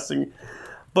podcasting.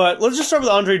 But let's just start with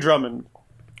Andre Drummond.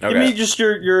 Okay. Give me just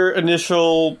your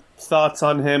initial thoughts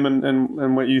on him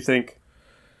and what you think.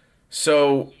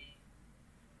 So,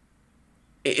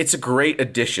 it's a great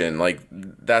addition, like,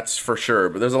 that's for sure.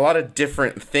 But there's a lot of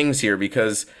different things here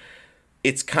because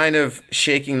it's kind of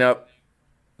shaking up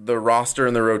the roster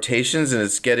and the rotations, and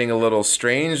it's getting a little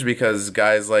strange because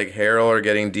guys like Harrell are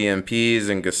getting DMPs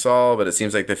and Gasol, but it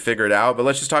seems like they figured it out. But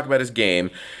let's just talk about his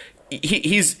game.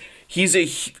 He's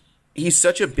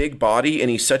such a big body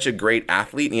and he's such a great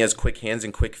athlete and he has quick hands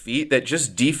and quick feet that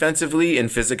just defensively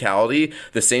and physicality,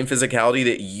 the same physicality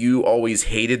that you always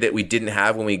hated that we didn't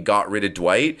have when we got rid of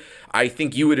Dwight, I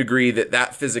think you would agree that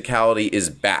physicality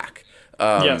is back.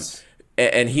 Yes.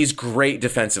 and he's great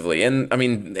defensively. And I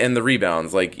mean, and the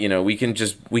rebounds, like, you know, we can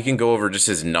go over just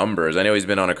his numbers. I know he's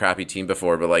been on a crappy team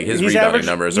before, but like his rebounding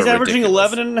numbers are ridiculous. He's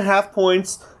averaging 11.5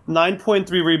 points,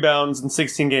 9.3 rebounds in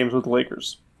 16 games with the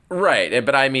Lakers. Right,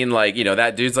 but I mean, like, you know,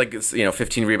 that dude's like, you know,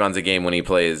 15 rebounds a game when he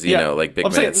plays, you know, like big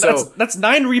minutes. So that's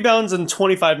 9 rebounds in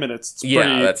 25 minutes.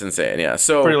 That's insane. Yeah,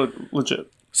 so pretty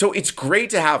legit. So it's great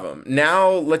to have him. Now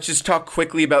let's just talk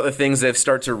quickly about the things that I've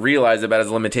started to realize about his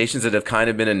limitations that have kind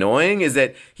of been annoying. Is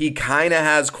that he kind of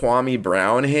has Kwame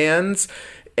Brown hands,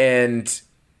 and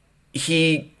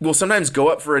he will sometimes go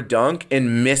up for a dunk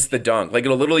and miss the dunk. Like,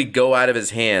 it'll literally go out of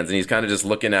his hands, and he's kind of just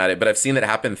looking at it. But I've seen that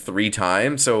happen 3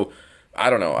 times, so I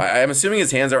don't know. I'm assuming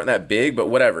his hands aren't that big, but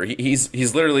whatever.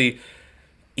 He's literally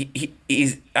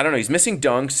he's I don't know. He's missing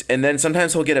dunks, and then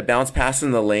sometimes he'll get a bounce pass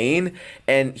in the lane,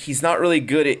 and he's not really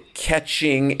good at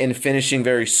catching and finishing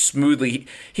very smoothly.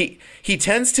 He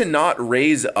tends to not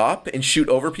raise up and shoot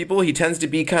over people. He tends to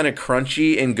be kind of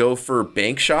crunchy and go for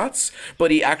bank shots, but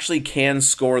he actually can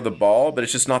score the ball, but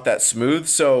it's just not that smooth.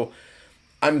 So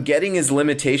I'm getting his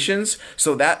limitations,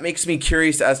 so that makes me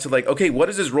curious as to, like, okay, what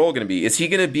is his role going to be? Is he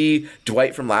going to be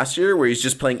Dwight from last year, where he's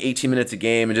just playing 18 minutes a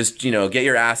game and just, you know, get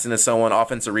your ass into someone,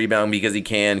 offensive rebound because he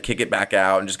can, kick it back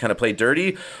out and just kind of play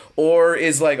dirty? Or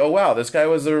is like, oh, wow, this guy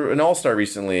was an all-star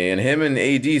recently, and him and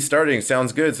AD starting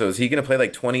sounds good, so is he going to play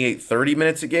like 28, 30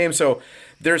 minutes a game? So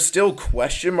there's still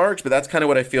question marks, but that's kind of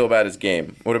what I feel about his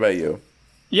game. What about you?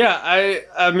 Yeah,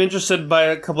 I'm interested by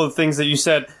a couple of things that you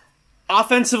said.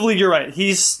 Offensively, you're right.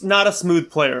 He's not a smooth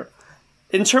player.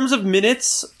 In terms of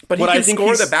minutes, but he can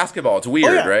score the basketball. It's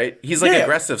weird, right? He's like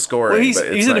aggressive scoring. Well,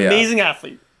 he's an amazing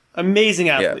athlete. Amazing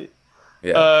athlete.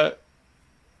 Yeah.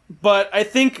 But I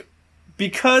think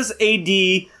because AD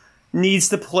needs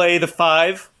to play the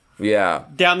 5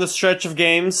 down the stretch of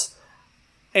games,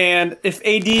 and if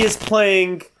AD is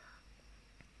playing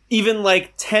even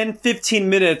like 10, 15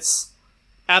 minutes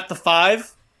at the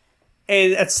 5,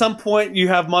 and at some point you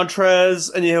have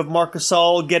Montrez and you have Marc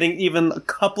Gasol getting even a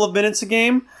couple of minutes a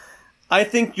game, I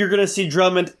think you're going to see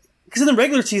Drummond, because in the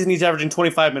regular season he's averaging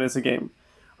 25 minutes a game,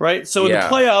 right? So in the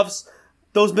playoffs,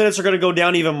 those minutes are going to go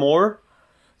down even more.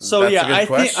 So that's a good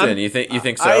question. You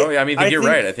think so? I mean, you're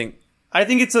right. I think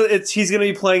he's going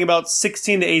to be playing about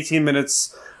 16 to 18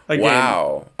 minutes a game.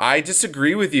 Wow, I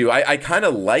disagree with you. I kind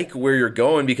of like where you're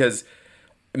going, because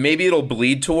maybe it'll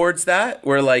bleed towards that,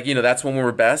 where, like, you know, that's when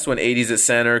we're best, when AD's at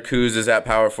center, Kuz is at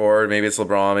power forward, maybe it's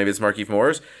LeBron, maybe it's Markieff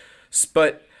Morris.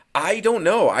 But I don't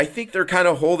know. I think they're kind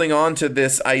of holding on to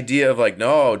this idea of, like,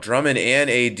 no, Drummond and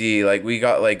AD, like, we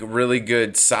got, like, really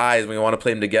good size. We want to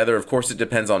play them together. Of course, it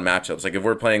depends on matchups. Like, if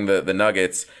we're playing the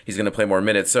Nuggets, he's going to play more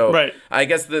minutes. So right. I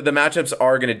guess the matchups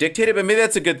are going to dictate it, but maybe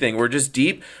that's a good thing. We're just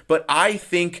deep. But I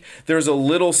think there's a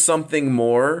little something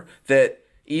more that,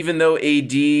 even though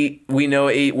AD, we know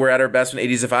we're at our best when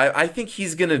AD's a 5, I think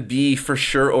he's going to be for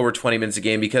sure over 20 minutes a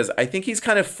game, because I think he's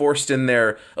kind of forced in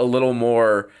there a little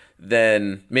more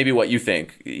than maybe what you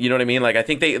think. You know what I mean? Like, I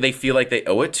think they feel like they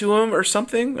owe it to him or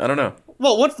something. I don't know.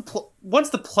 Well, once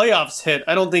the playoffs hit,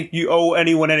 I don't think you owe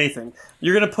anyone anything.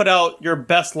 You're going to put out your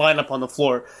best lineup on the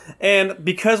floor. And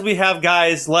because we have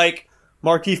guys like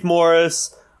Markieff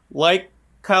Morris, like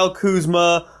Kyle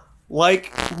Kuzma,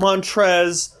 like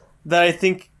Montrez, that I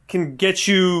think can get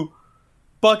you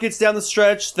buckets down the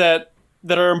stretch that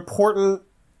are important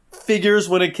figures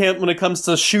when it comes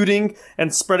to shooting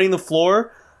and spreading the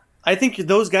floor, I think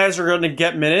those guys are going to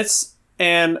get minutes.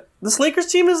 And this Lakers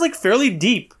team is, like, fairly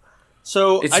deep.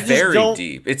 So it's very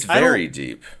deep. It's very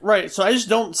deep. Right. So I just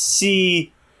don't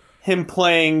see him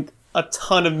playing a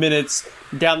ton of minutes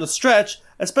down the stretch,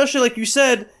 especially, like you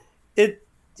said,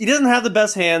 he doesn't have the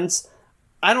best hands.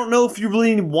 I don't know if you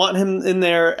really want him in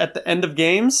there at the end of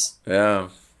games. Yeah.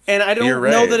 And I don't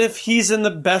know that if he's in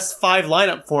the best 5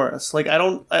 lineup for us. Like,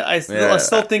 I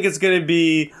still think it's going to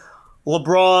be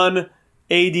LeBron,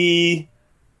 AD,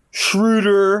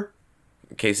 Schroeder,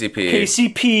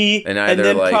 KCP, and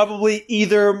then probably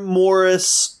either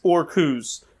Morris or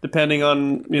Kuz, depending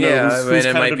on, you know, who's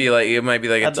it might be like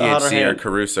a THC or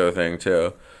Caruso thing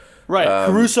too. Right.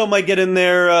 Caruso might get in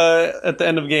there at the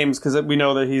end of games, because we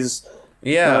know that he's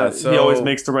he always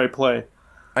makes the right play.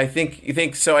 I think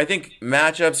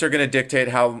matchups are going to dictate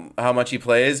how much he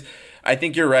plays. I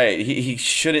think you're right. He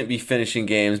shouldn't be finishing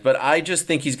games, but I just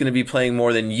think he's going to be playing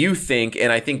more than you think,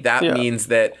 and I think that means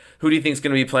that who do you think is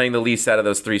going to be playing the least out of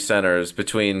those 3 centers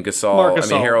between Gasol? I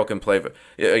mean, Harrell can play. I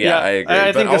agree.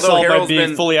 I think Gasol might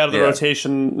be fully out of the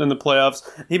rotation in the playoffs.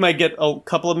 He might get a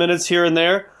couple of minutes here and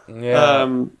there,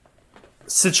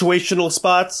 situational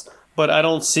spots, but I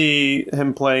don't see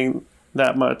him playing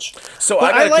that much. So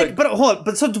but hold on.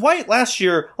 But so Dwight last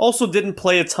year also didn't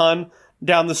play a ton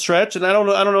down the stretch. And I don't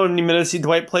know how many minutes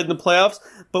Dwight played in the playoffs,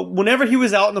 but whenever he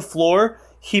was out on the floor,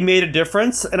 he made a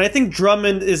difference. And I think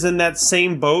Drummond is in that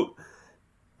same boat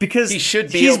because he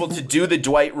should be able to do the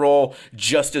Dwight role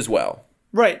just as well.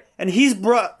 Right. And he's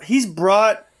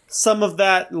brought some of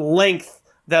that length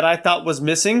that I thought was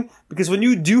missing, because when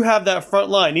you do have that front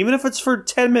line, even if it's for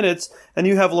 10 minutes and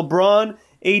you have LeBron,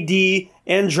 AD,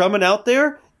 and Drummond out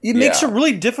there, it makes it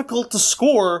really difficult to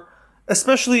score,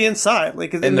 especially inside.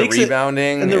 Like, and the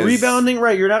rebounding.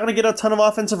 Right. You're not going to get a ton of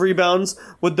offensive rebounds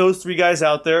with those three guys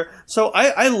out there. So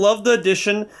I love the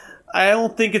addition. I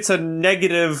don't think it's a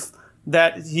negative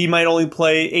that he might only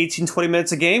play 18, 20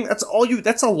 minutes a game. That's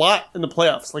a lot in the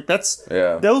playoffs. Like,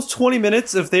 those 20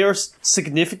 minutes, if they are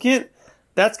significant,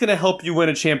 that's going to help you win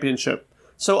a championship.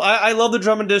 So I love the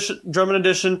Drummond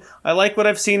addition. I like what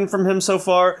I've seen from him so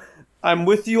far. I'm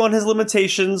with you on his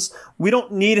limitations. We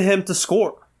don't need him to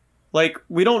score. Like,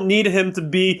 we don't need him to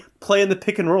be playing the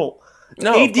pick and roll.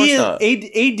 No, of course not.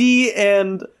 AD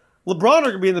and LeBron are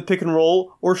going to be in the pick and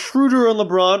roll, or Schroeder and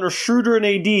LeBron, or Schroeder and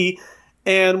AD.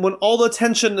 And when all the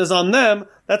attention is on them,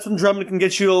 that's when Drummond can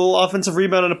get you a little offensive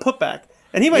rebound and a putback.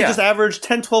 And he might just average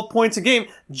 10, 12 points a game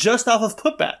just off of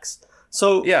putbacks.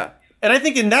 So, and I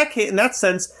think in that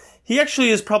sense, he actually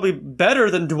is probably better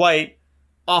than Dwight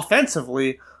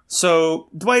offensively. So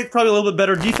Dwight's probably a little bit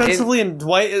better defensively, and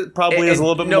Dwight probably is a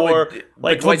little bit more,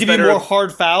 like, will give you more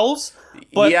hard fouls.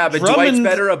 But Dwight's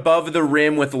better above the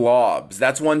rim with lobs.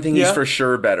 That's one thing he's for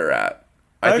sure better at.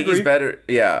 I think agree. He's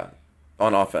better,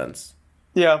 on offense.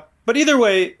 Yeah, but either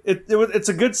way, it's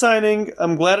a good signing.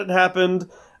 I'm glad it happened.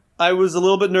 I was a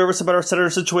little bit nervous about our center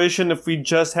situation if we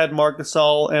just had Marc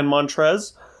Gasol and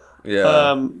Montrez.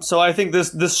 Yeah. So I think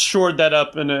this shored that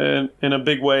up in a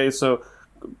big way. So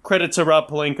credit to Rob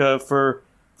Pelinka for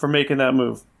making that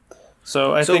move.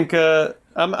 So I think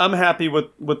I'm happy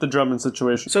with the Drummond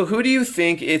situation. So who do you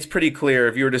think, it's pretty clear,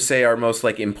 if you were to say our most,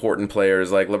 like, important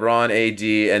players, like LeBron, AD,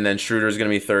 and then Schroeder's going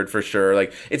to be third for sure.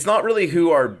 Like, it's not really who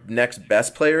our next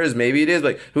best player is. Maybe it is.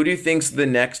 Like, who do you think's the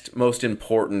next most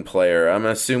important player? I'm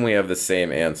going to assume we have the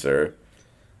same answer.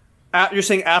 You're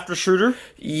saying after Schroeder?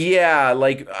 Yeah,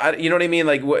 like, you know what I mean?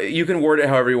 Like, you can word it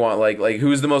however you want. Like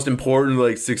who's the most important,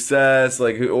 like, success?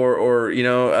 Like, who, or you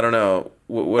know, I don't know.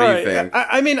 What do you think?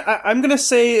 I mean, I'm gonna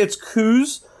say it's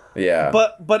Kuz. Yeah.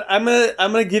 But I'm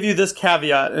gonna give you this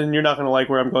caveat, and you're not gonna like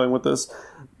where I'm going with this.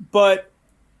 But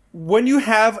when you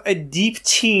have a deep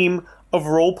team of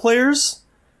role players,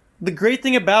 the great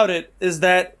thing about it is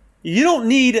that you don't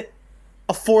need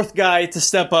a fourth guy to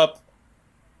step up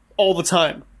all the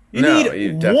time. You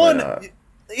need one. Not.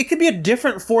 It could be a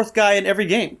different fourth guy in every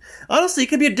game. Honestly, it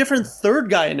could be a different third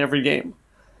guy in every game.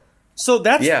 So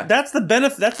that's the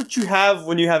benefit. That's what you have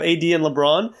when you have AD and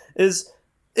LeBron. Is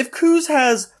if Kuz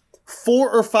has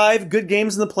 4 or 5 good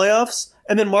games in the playoffs,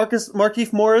 and then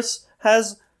Markieff Morris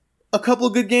has a couple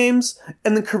of good games,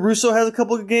 and then Caruso has a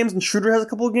couple of good games, and Schroeder has a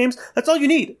couple of games. That's all you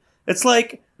need. It's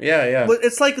like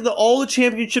It's like all the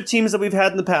championship teams that we've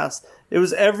had in the past. It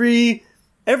was every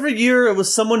year it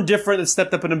was someone different that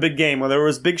stepped up in a big game. Whether it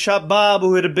was Big Shot Bob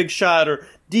who hit a big shot, or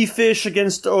D Fish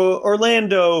against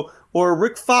Orlando, or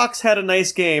Rick Fox had a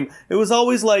nice game. It was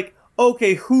always like,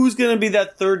 okay, who's going to be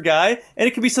that third guy? And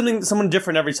it could be someone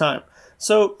different every time.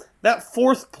 So that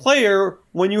fourth player,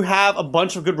 when you have a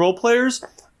bunch of good role players,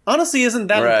 honestly isn't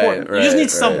that important. You just need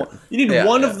someone. You need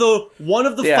one of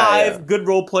the 5 good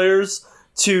role players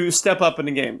to step up in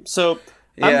the game. So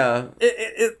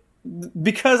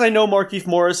because I know Markieff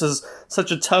Morris is such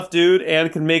a tough dude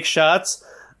and can make shots,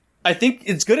 I think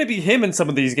it's going to be him in some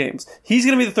of these games. He's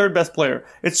going to be the third best player.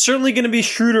 It's certainly going to be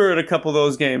Schroeder at a couple of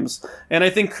those games. And I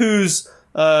think Kuz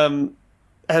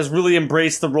has really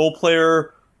embraced the role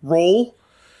player role.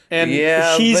 And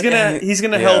he's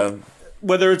gonna help,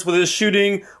 whether it's with his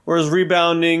shooting or his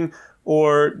rebounding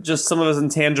or just some of his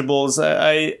intangibles.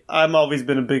 I'm always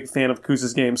been a big fan of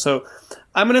Kuz's game. So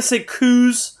I'm going to say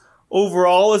Kuz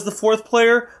overall is the fourth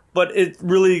player, but it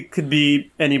really could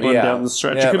be anyone down the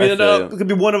stretch. Yeah, it could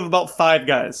be one of about 5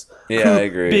 guys. Yeah, I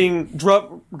agree. Being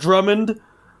Drummond,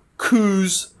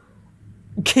 Kuz,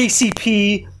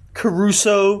 KCP,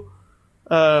 Caruso,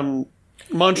 Montrez.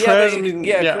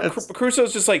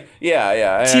 Caruso's just like, I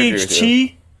agree with you.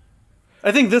 THT.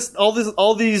 I think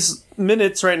all these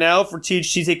minutes right now for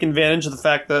THT taking advantage of the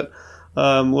fact that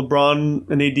LeBron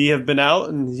and AD have been out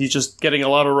and he's just getting a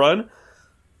lot of run.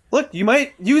 Look, you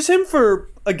might use him for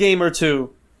a game or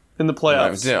two in the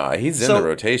playoffs. Yeah, he's in the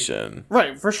rotation.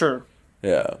 Right, for sure.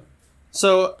 Yeah.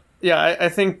 So, I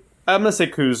think I'm going to say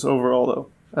Kuz overall, though,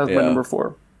 as my number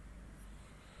 4.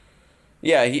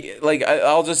 Yeah,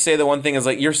 I'll just say the one thing is,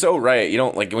 like, you're so right. You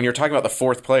don't, like, when you're talking about the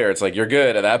fourth player, it's like you're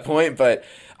good at that point. But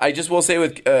I just will say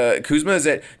with Kuzma is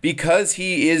that because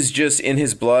he is just in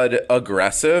his blood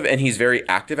aggressive and he's very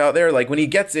active out there, like, when he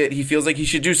gets it, he feels like he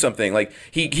should do something. Like,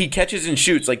 he catches and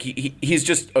shoots. Like, he's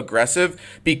just aggressive.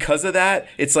 Because of that,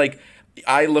 it's like,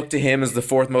 I look to him as the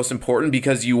fourth most important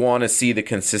because you want to see the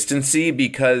consistency,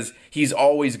 because he's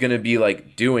always going to be,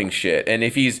 like, doing shit. And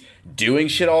if he's doing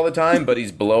shit all the time, but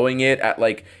he's blowing it at,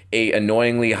 like, a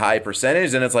annoyingly high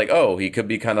percentage, then it's like, oh, he could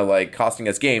be kind of, like, costing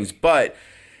us games. But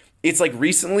it's like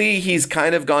recently he's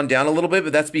kind of gone down a little bit,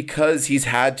 but that's because he's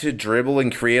had to dribble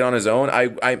and create on his own.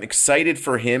 I'm excited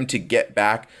for him to get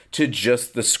back to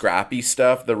just the scrappy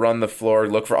stuff, the run the floor,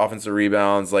 look for offensive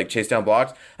rebounds, like chase down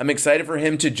blocks. I'm excited for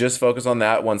him to just focus on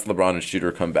that once LeBron and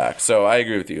Shooter come back. So I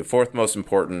agree with you. Fourth most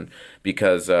important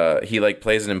because he, like,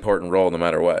 plays an important role no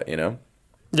matter what, you know?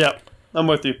 Yeah, I'm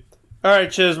with you. All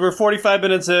right, Chiz, we're 45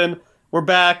 minutes in. We're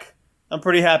back. I'm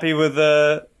pretty happy with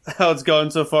how it's going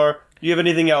so far. Do you have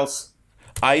anything else?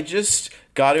 I just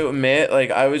got to admit, like,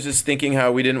 I was just thinking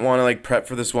how we didn't want to, like, prep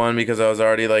for this one because I was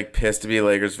already, like, pissed to be a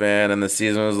Lakers fan and the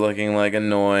season was looking, like,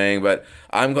 annoying. But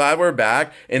I'm glad we're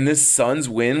back. And this Suns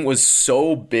win was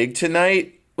so big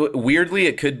tonight. Weirdly,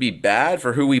 it could be bad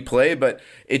for who we play, but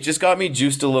it just got me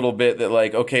juiced a little bit that,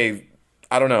 like, okay,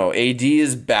 I don't know. AD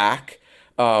is back.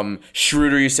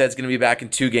 Schroeder, you said, is going to be back in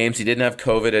 2 games. He didn't have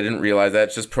COVID. I didn't realize that.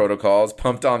 It's just protocols.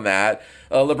 Pumped on that.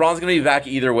 LeBron's going to be back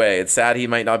either way. It's sad he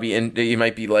might not be in. He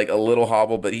might be, like, a little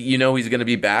hobbled, but he's going to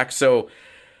be back. So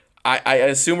I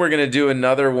assume we're going to do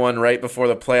another one right before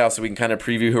the playoffs so we can kind of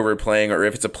preview who we're playing or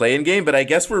if it's a play-in game. But I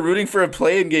guess we're rooting for a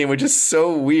play-in game, which is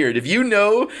so weird. If you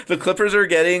know the Clippers are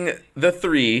getting the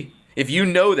 3, if you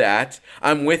know that,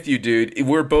 I'm with you, dude.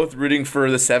 We're both rooting for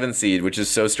the 7 seed, which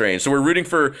is so strange. So we're rooting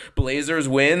for Blazers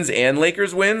wins and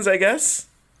Lakers wins, I guess?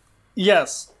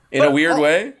 Yes. In a weird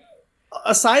way?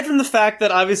 Aside from the fact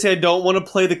that obviously I don't want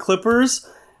to play the Clippers,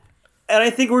 and I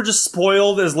think we're just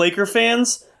spoiled as Laker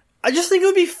fans, I just think it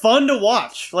would be fun to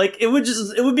watch. Like, it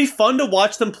would be fun to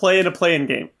watch them play in a play-in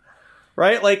game.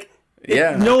 Right? Like,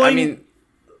 yeah.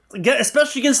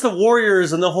 Especially against the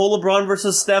Warriors and the whole LeBron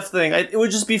versus Steph thing. It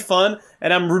would just be fun,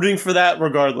 and I'm rooting for that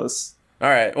regardless. All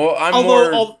right.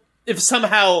 Well, if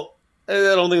somehow, I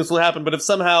don't think this will happen, but if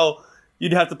somehow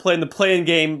you'd have to play in the play-in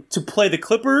game to play the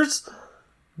Clippers,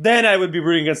 then I would be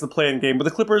rooting against the play-in game. But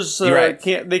the Clippers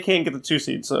can't get the 2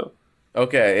 seed, so.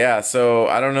 Okay, yeah, so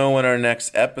I don't know when our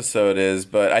next episode is,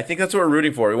 but I think that's what we're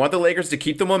rooting for. We want the Lakers to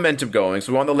keep the momentum going,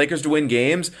 so we want the Lakers to win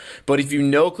games, but if you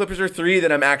know Clippers are 3,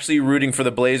 then I'm actually rooting for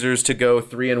the Blazers to go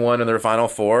 3-1 in their Final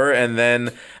 4, and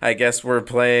then I guess we're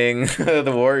playing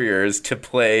the Warriors to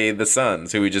play the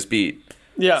Suns, who we just beat.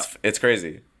 Yeah. It's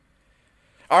crazy.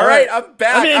 All right, I'm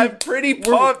back. I'm pretty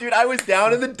pumped, dude. I was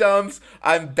down in the dumps.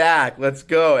 I'm back. Let's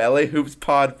go. LA Hoops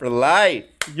Pod for life.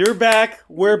 You're back.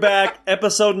 We're back.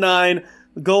 Episode 9.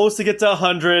 The goal is to get to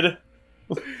 100.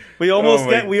 We almost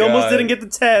didn't get to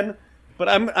 10, but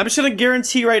I'm just gonna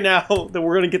guarantee right now that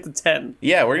we're gonna get to 10.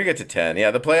 Yeah, we're gonna get to 10.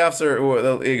 Yeah, the playoffs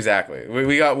are exactly.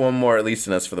 We got one more at least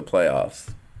in us for the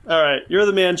playoffs. All right, you're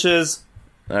the man, Chiz.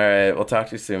 All right, we'll talk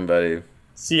to you soon, buddy.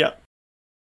 See ya.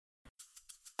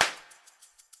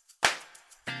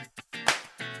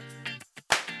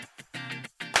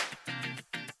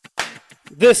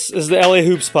 This is the LA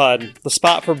Hoops Pod, the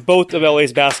spot for both of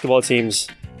LA's basketball teams.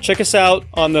 Check us out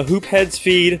on the Hoop Heads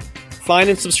feed, find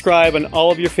and subscribe on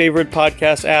all of your favorite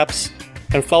podcast apps,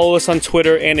 and follow us on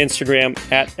Twitter and Instagram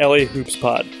at LA Hoops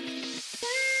Pod.